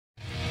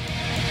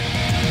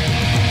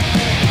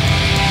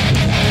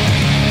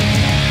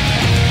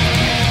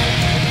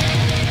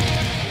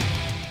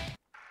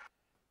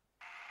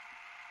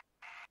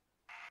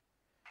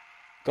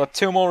Got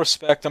 2 more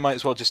respect, I might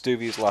as well just do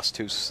these last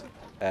 2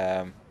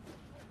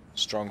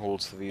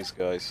 strongholds for these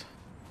guys.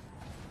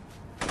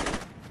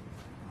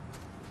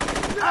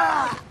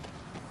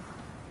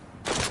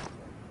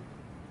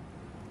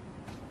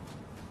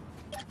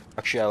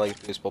 Actually, I like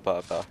the baseball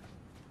bat better.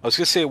 I was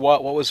gonna say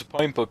what was the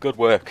point, but good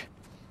work.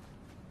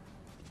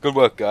 Good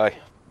work, guy.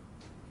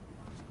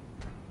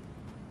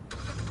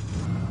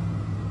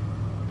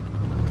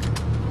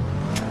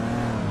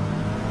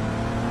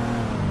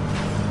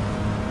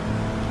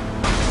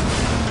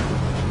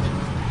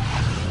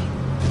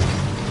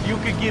 You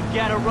could give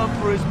Gat a run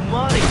for his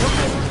money.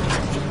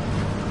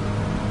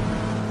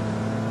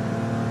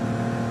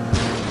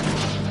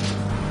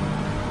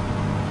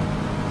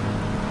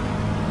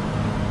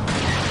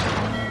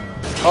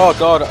 Oh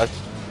god, I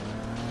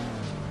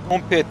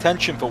don't pay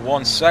attention for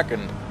 1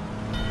 second.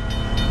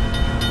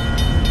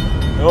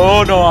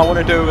 Oh no, I want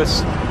to do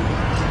this.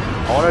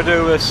 I want to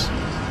do this.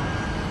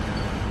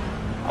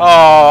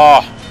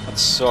 Oh, that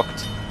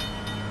sucked.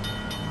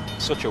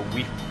 Such a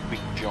weak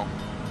jump.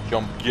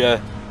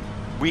 Yeah.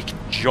 Weak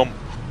jump.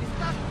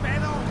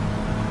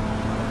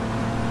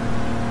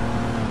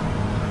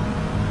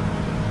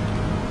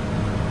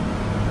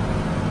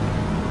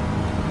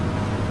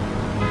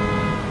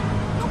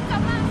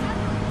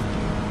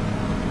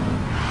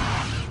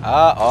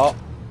 Oh.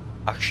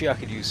 Actually, I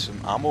could use some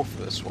ammo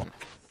for this one.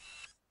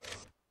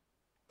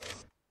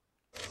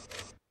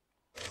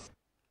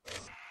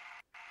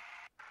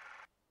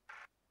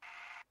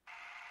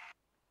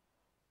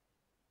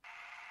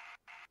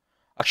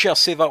 Actually, I'll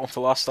save that one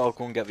for last. I'll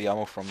go and get the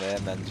ammo from there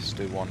and then just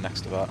do one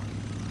next to that.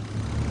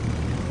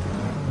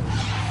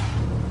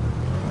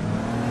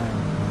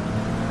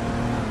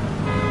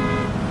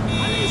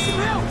 I need some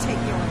help. Take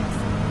your ass.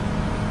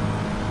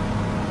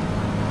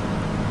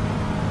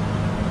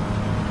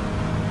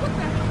 What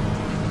the hell?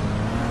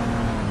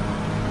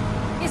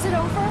 Is it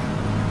over?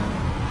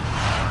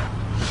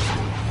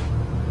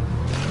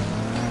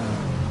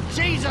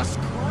 Jesus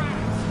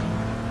Christ!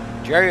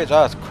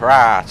 Jesus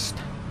Christ!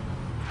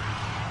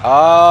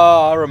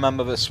 Ah, I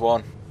remember this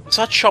one. Was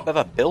that shop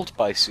ever built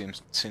by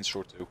Saints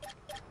Row 2?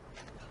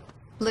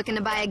 Looking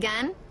to buy a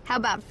gun? How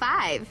about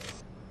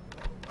 5?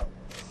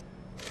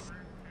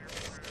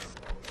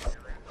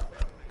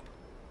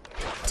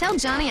 Tell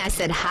Johnny I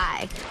said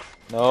hi.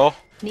 No.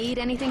 Need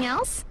anything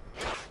else?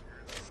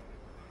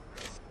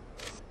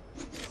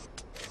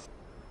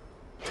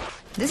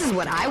 This is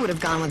what I would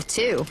have gone with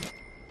too.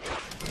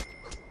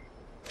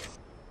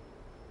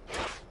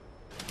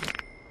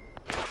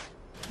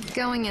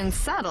 Going in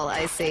subtle,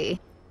 I see.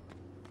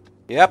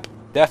 Yep,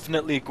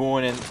 definitely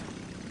going in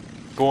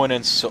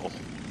subtle.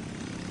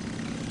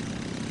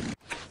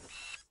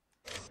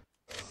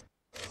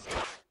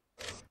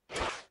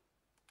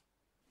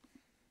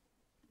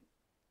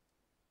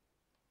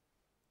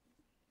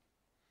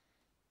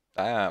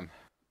 Damn.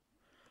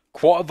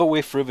 Quarter of the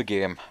way through the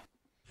game.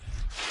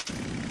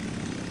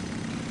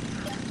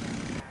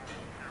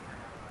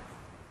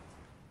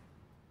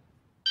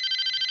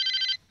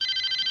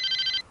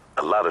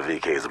 A lot of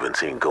VKs have been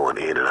seen going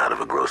in and out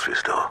of a grocery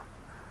store.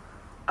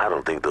 I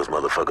don't think those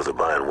motherfuckers are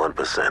buying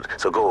 1%,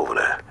 so go over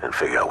there and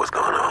figure out what's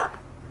going on.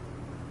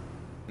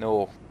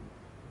 No.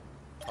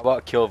 How about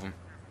I kill them?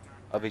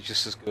 That'd be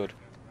just as good.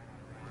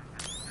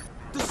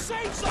 The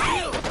saints are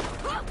here!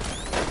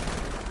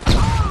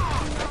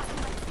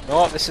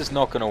 No, this is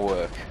not gonna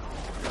work.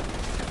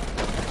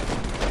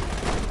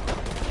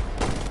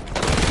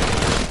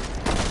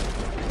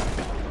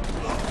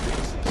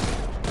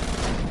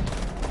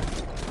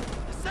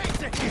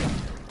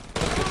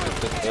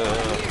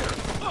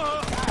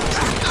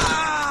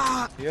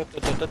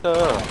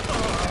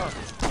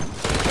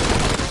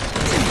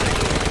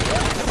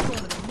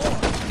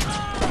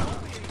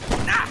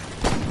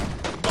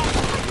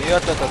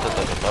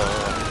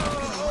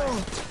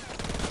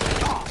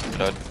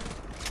 Dead.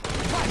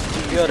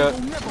 You're dead.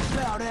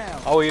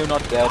 How are you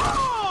not dead?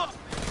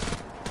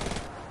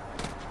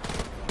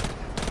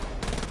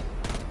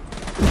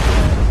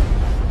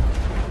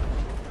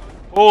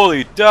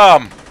 Holy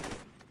damn!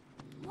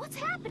 What's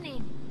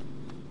happening?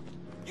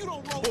 You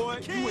don't roll, boy.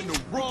 You in the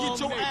wrong. Get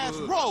your ass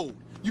rolled.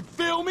 You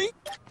feel me?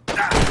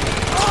 Let's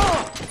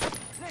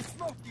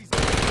smoke these.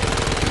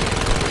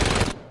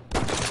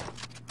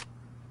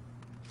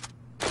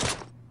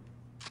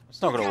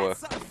 It's not gonna work.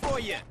 For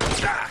you.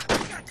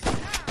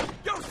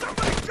 Yo,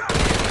 somebody got it.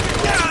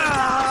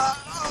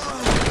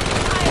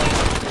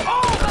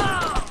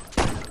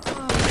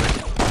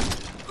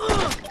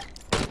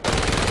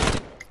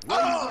 Why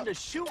are you going to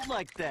shoot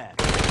like that?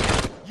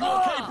 You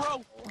okay,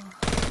 bro?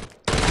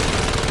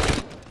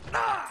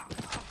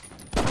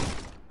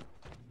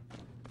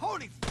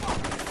 Holy fuck!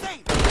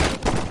 Saint!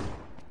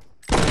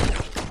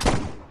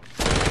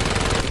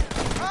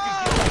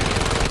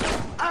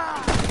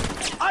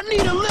 I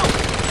need a little.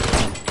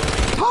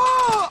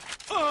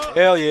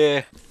 Hell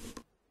yeah!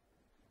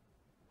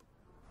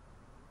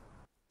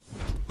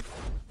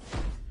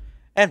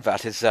 And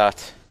that is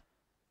that.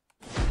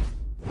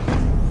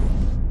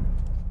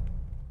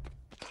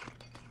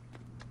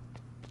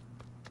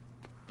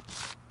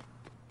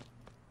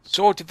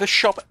 So, did the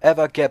shop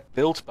ever get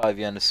built by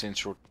the end of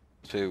Saints Row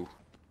 2?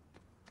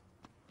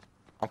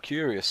 I'm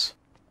curious.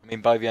 I mean,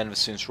 by the end of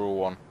Saints Row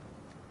 1.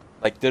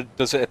 Like,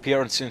 does it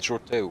appear in Saints Row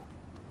 2?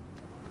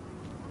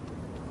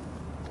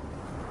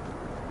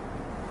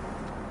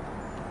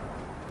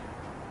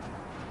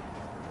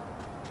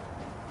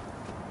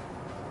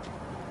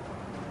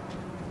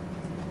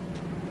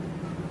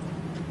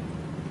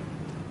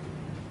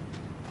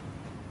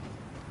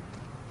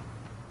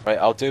 Right,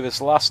 I'll do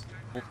this last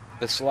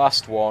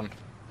one,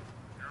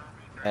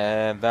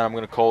 and then I'm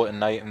gonna call it a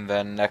night. And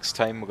then next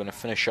time we're gonna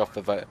finish off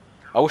the.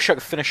 I wish I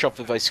could finish off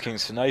the Vice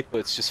Kings tonight, but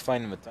it's just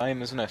finding the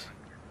time, isn't it?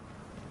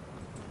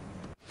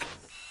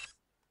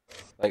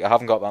 Like, I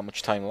haven't got that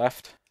much time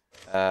left.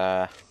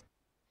 Like,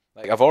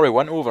 I've already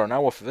went over an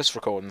hour for this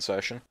recording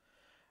session,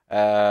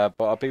 but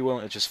I'll be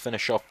willing to just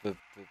finish off the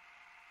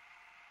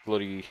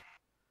bloody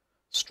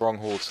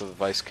strongholds of the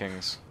Vice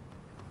Kings.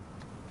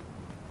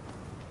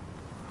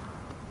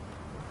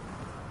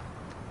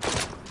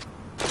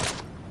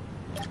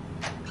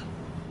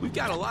 We've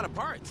got a lot of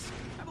parts.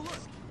 Have a look.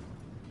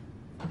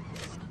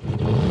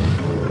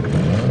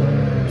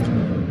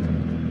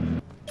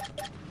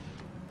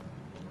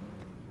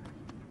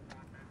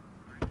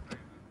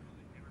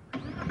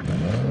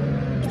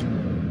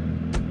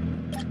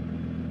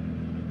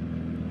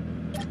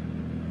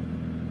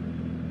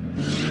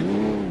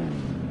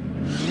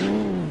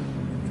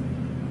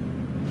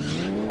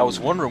 I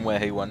was wondering where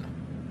he went.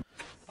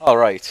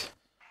 Alright.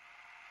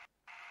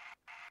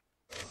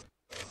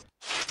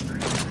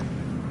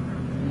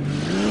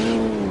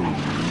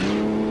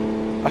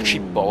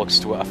 Actually,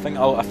 bollocks to it. I think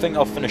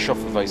I'll finish off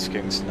the Vice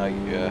Kings tonight.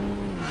 Yeah.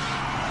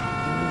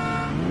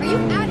 Are you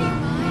out of your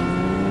mind?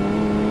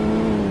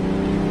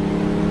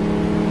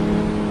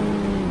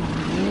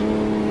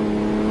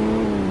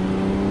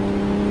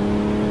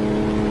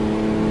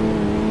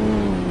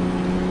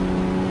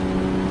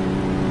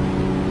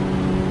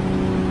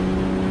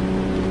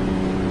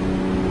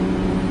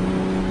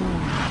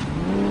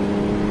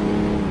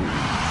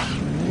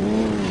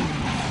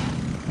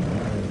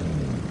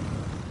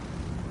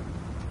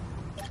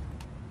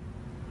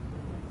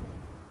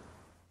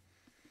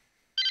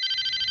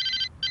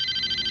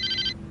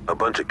 A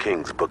bunch of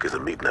King's bookies are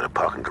meeting at a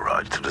parking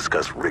garage to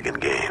discuss rigging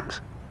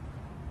games.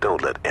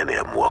 Don't let any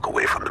of them walk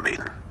away from the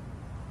meeting.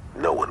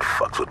 No one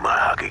fucks with my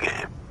hockey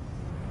game.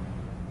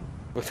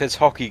 With his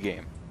hockey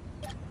game.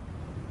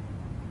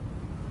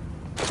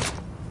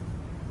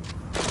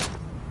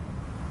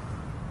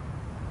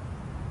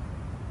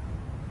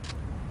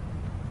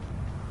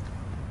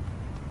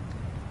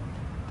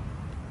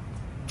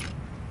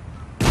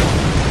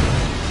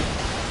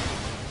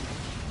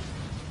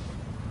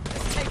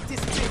 Take this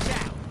bitch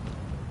out.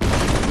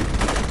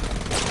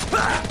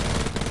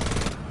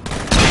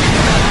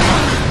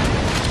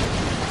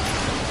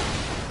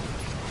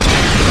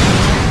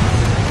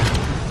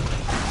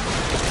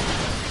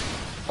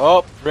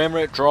 Oh, frame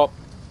rate drop.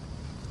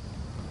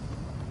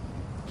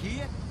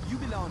 Kid, you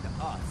belong to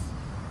us.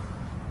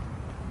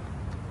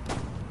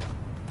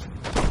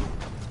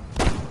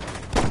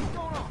 What's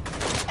going on?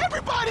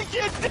 Everybody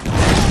get this!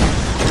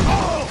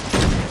 Oh!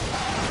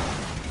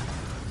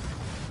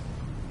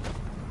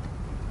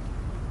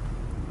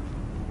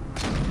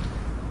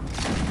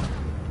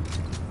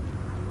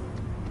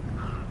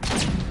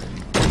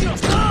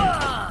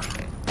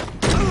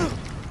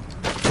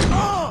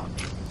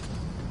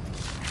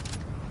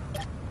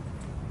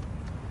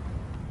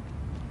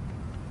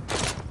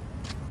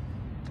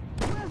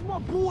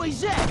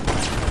 Boys at?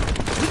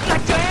 We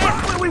got your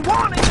ass where we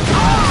want it!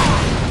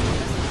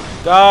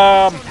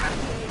 Damn!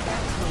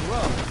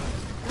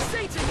 The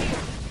Saints are here!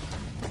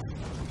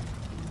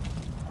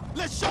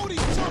 Let's show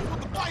these chumps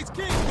what the Vice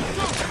Kings can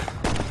do!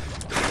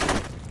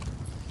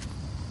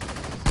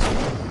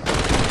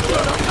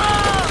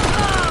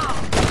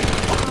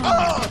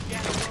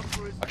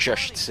 Actually, I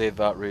should save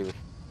that, really.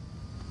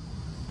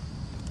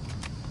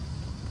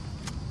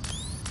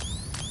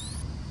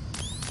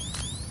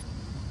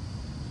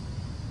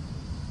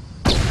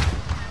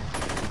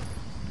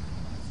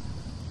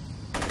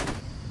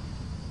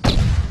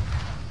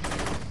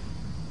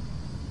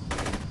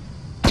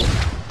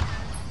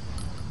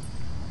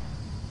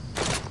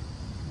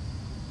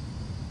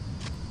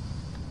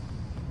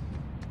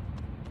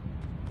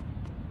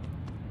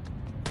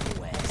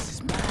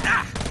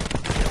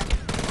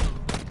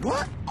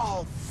 What?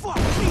 Oh, fuck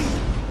me!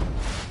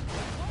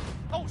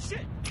 Oh,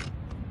 shit!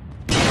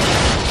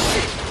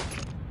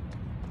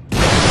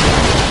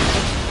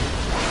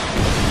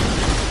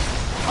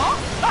 Huh?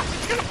 Ah,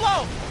 it's gonna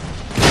blow!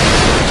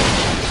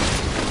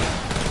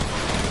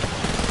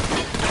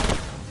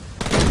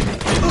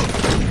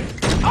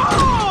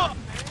 Oh!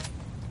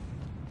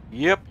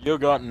 Yep, you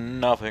got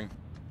nothing.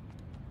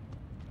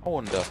 I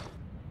wonder.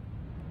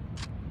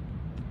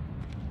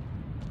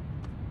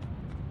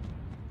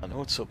 I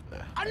know it's up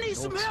there. I need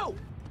some help!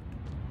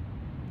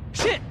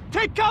 Shit!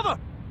 Take cover!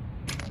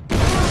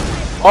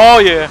 Oh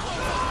yeah!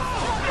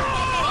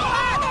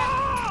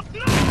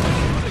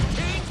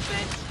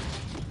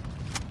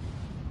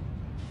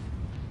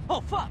 Oh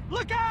fuck!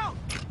 Look out!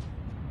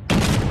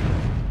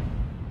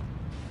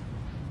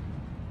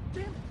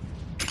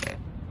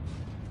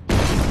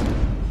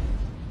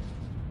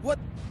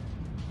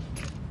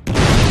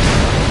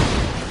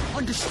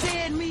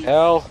 understand me?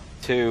 L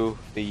to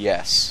the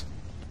yes.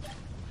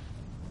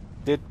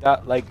 Did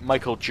that like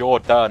Michael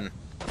Jordan.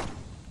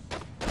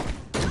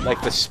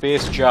 Like the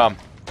Space Jam.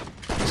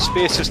 The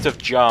spacest of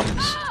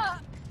jams.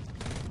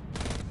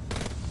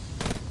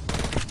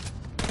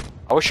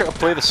 I wish I could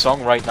play the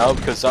song right now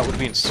because that would have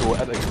been so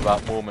epic for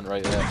that moment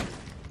right there.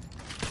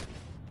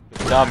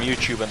 The damn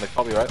YouTube and the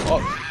copyright. Oh!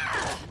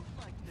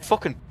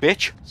 Fucking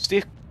bitch!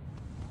 Stay.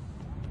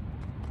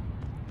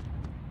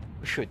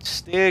 We should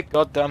stay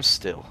goddamn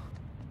still.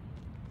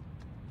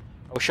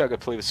 I wish I could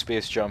play the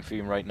Space Jam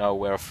theme right now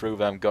where I threw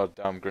them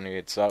goddamn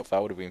grenades out.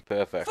 That would have been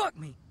perfect. Fuck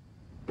me.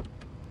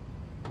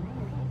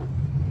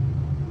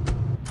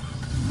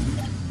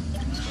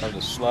 Time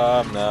to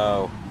slam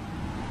now.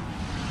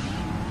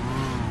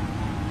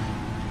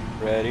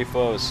 Ready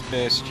for the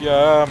Space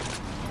Jam.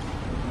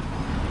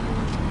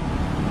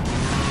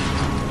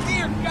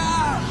 Dear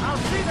God! I'll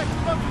see that you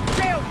fucking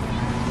jail.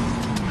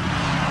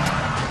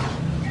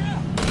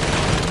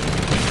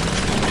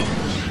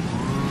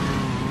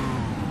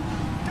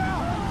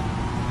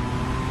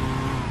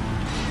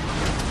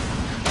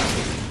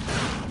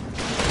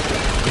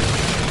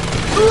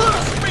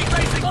 Street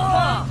racing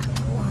fuck!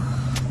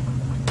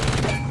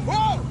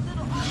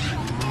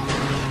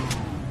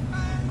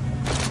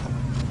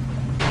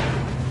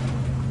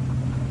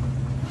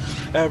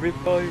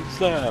 Everybody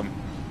slam.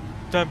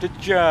 Time to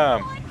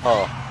jam.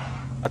 Oh,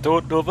 I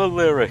don't know the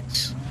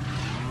lyrics.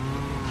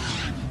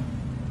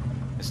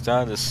 It's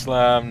time to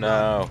slam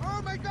now.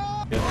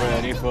 Get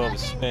ready for the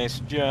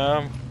Space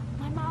Jam.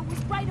 My mom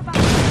was right about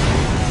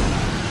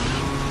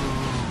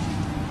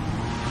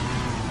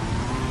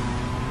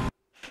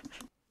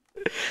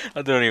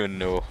I don't even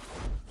know.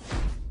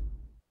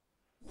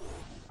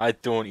 I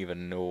don't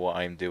even know what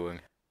I'm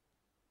doing.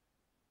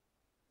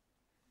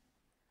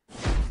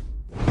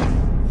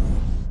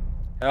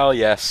 Hell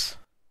yes.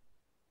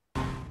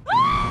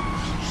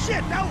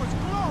 Shit, that was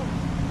close.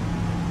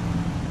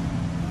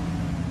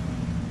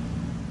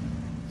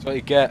 That's what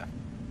you get.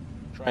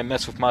 Try and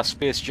mess with my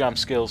Space Jam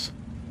skills.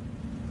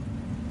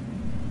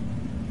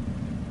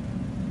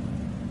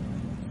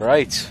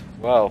 Right,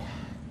 well.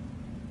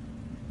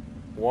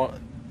 What?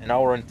 An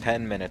hour and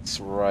 10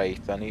 minutes.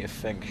 Right, I need to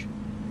think.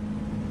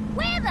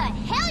 Where the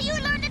hell you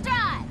learn to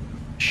drive?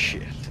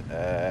 Shit,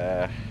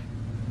 damn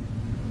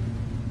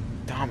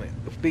it.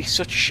 It would be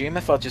such a shame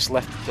if I just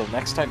left it till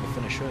next time to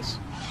finish this.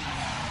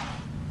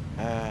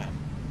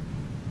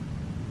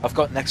 I've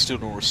got next to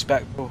no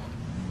respect though.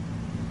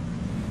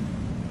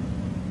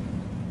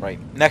 Right,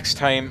 next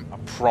time, I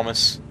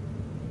promise.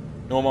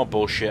 No more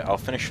bullshit, I'll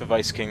finish the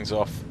Vice Kings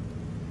off.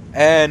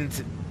 And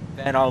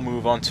then I'll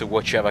move on to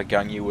whichever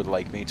gang you would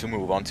like me to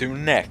move on to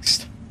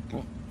next.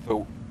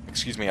 Oh,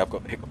 excuse me, I've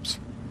got hiccups.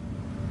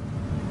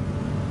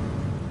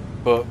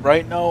 But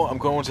right now, I'm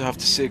going to have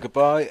to say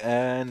goodbye,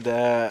 and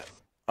I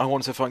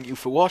want to thank you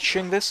for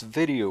watching this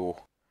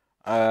video.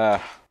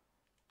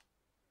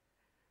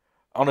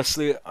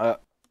 Honestly,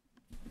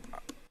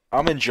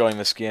 I'm enjoying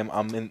this game.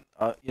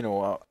 You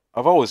know,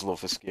 I've always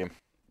loved this game.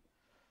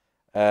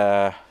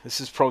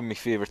 This is probably my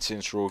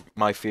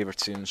favorite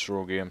Saints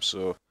Row game.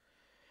 So,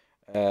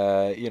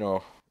 you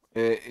know,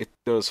 it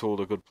does hold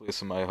a good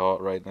place in my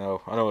heart right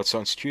now. I know it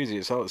sounds cheesy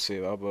as hell to say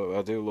that, but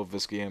I do love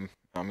this game.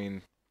 I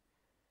mean,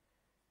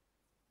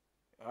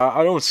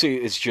 I don't see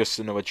it as just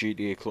another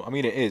GTA clone. I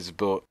mean, it is,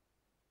 but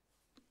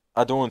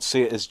I don't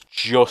see it as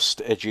just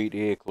a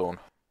GTA clone.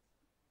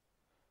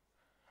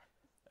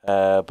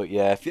 But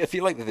yeah, if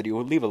you like the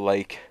video, leave a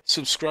like,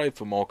 subscribe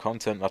for more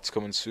content that's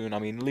coming soon. I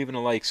mean, leaving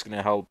a like's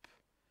gonna help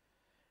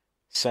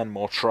send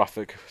more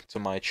traffic to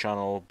my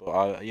channel.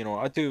 But you know,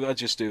 I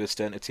just do this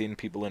to entertain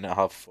people and to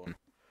have fun.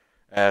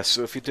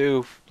 So if you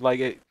do like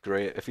it,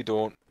 great. If you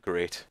don't,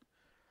 great.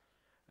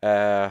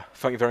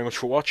 Thank you very much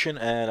for watching,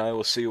 and I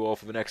will see you all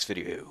for the next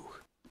video.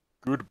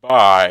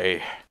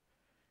 Goodbye.